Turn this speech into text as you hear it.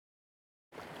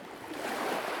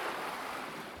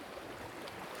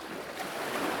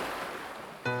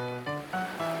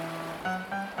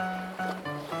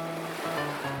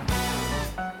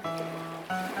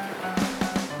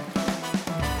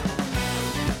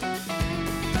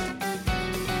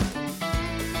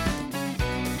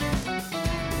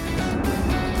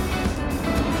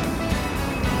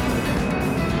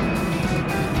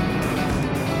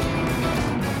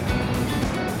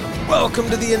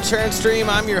Welcome to the Insurance Stream.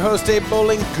 I'm your host, Dave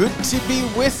Bowling. Good to be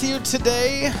with you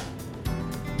today.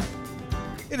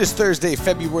 It is Thursday,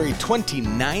 February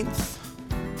 29th.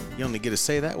 You only get to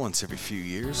say that once every few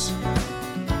years.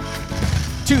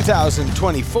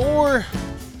 2024.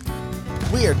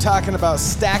 We are talking about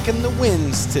stacking the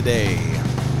wins today.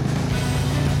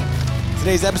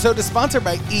 Today's episode is sponsored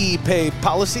by ePay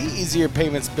Policy, easier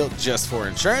payments built just for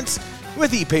insurance.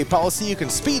 With ePay Policy, you can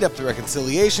speed up the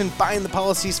reconciliation, bind the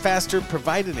policies faster,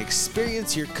 provide an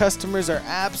experience your customers are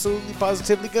absolutely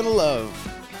positively going to love.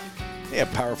 They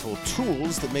have powerful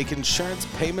tools that make insurance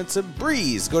payments a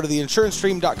breeze. Go to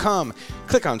theinsurancestream.com,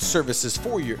 click on Services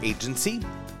for your agency,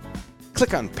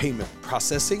 click on Payment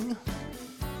Processing.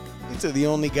 These are the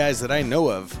only guys that I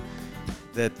know of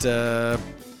that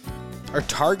are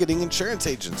targeting insurance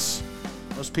agents.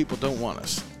 Most people don't want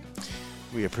us.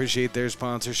 We appreciate their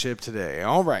sponsorship today.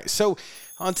 All right, so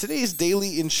on today's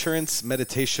daily insurance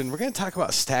meditation, we're going to talk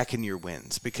about stacking your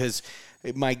wins, because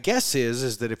my guess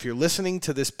is that if you're listening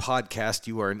to this podcast,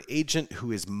 you are an agent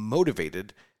who is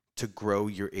motivated to grow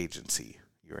your agency.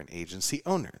 You're an agency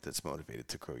owner that's motivated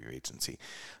to grow your agency.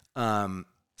 And,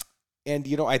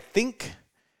 you know, I think,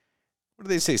 what do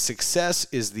they say? Success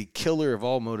is the killer of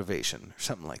all motivation, or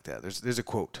something like that. There's a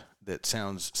quote that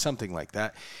sounds something like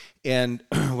that. And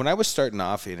when I was starting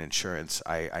off in insurance,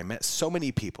 I met so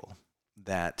many people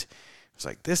that was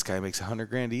like, this guy makes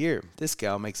 $100,000 a year. This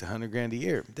gal makes $100,000 a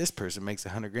year. This person makes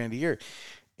 $100,000 a year.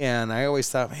 And I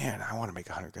always thought, man, I want to make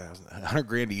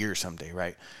 $100,000 a year someday,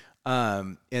 right?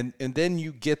 And then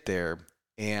you get there,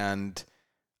 and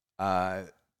a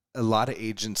lot of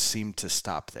agents seem to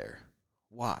stop there.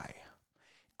 Why?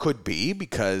 Could be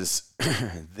because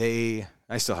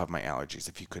I still have my allergies,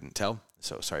 if you couldn't tell.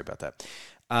 So sorry about that.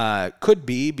 Could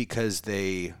be because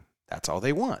that's all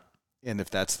they want. And if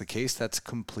that's the case, that's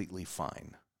completely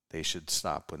fine. They should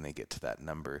stop when they get to that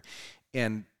number.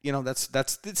 And, you know, this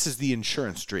is the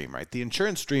insurance dream, right? The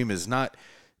insurance dream is not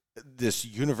this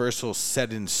universal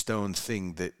set in stone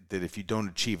thing that if you don't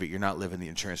achieve it, you're not living the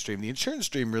insurance dream. The insurance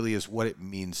dream really is what it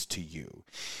means to you.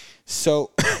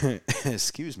 So,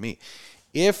 excuse me.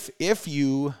 If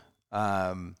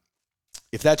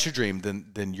that's your dream,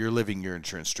 then you're living your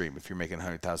insurance dream. If you're making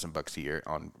 $100,000 a year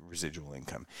on residual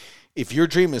income, if your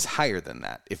dream is higher than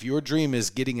that, if your dream is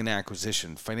getting an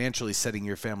acquisition, financially setting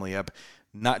your family up,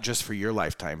 not just for your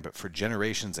lifetime, but for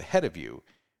generations ahead of you,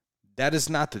 that is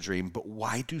not the dream. But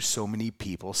why do so many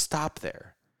people stop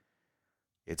there?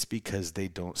 It's because they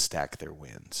don't stack their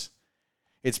wins.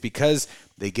 It's because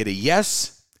they get a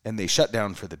yes and they shut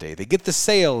down for the day. They get the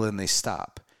sale and they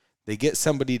stop. They get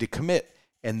somebody to commit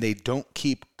and they don't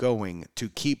keep going to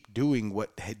keep doing what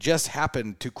had just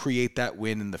happened to create that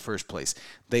win in the first place.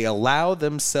 They allow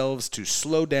themselves to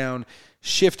slow down,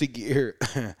 shift a gear,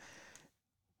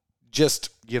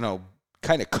 just,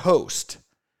 kind of coast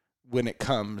when it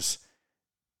comes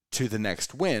to the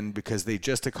next win because they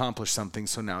just accomplished something,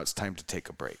 so now it's time to take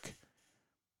a break.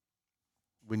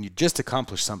 When you just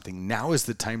accomplished something, now is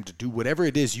the time to do whatever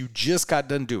it is you just got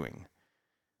done doing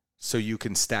so you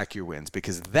can stack your wins,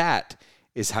 because that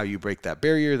is how you break that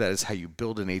barrier. That is how you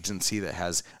build an agency that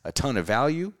has a ton of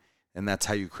value, and that's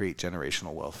how you create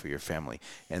generational wealth for your family.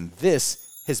 And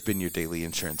this has been your daily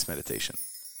insurance meditation.